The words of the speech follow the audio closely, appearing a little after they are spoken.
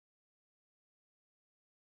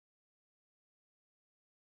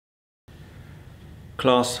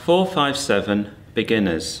Class 457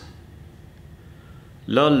 Beginners.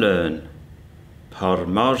 Leune par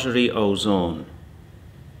Ozanne.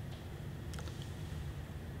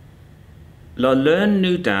 La Leune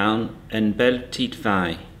nous down une belle petite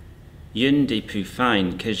vaille, une des plus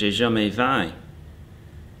fines que j'ai jamais vaille.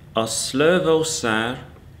 A sleuve au sar,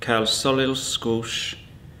 cal solil scouche,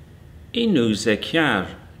 et nous équiar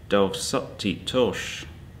d'ov sotti touche.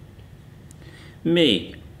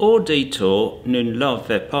 Mais, au détour, nous ne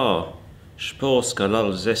l'avons pas, je pense que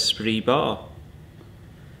leurs esprits bas.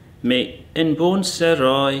 Mais, un bon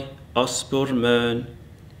sérail, os pour meun,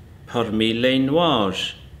 parmi les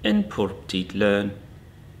nuages, une pour petite leune.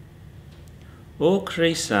 Au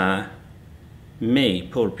crissa, mais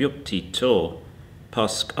pour bien petit tôt,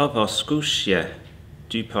 parce qu'avos couché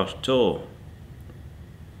du partout.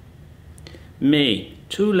 Mais,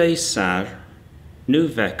 tous les sars, nous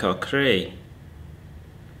vec à créer.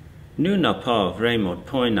 Nous n'a pas vraiment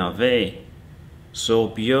point à veille, so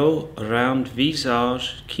bio round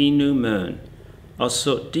visage qui nous mène, à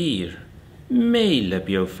se dire, mais le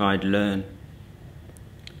bio fait leune.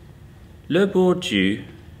 Le beau Dieu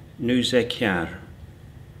nous éclaire,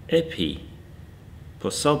 et puis,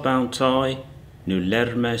 pour sa bonté, nous les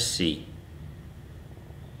remercie.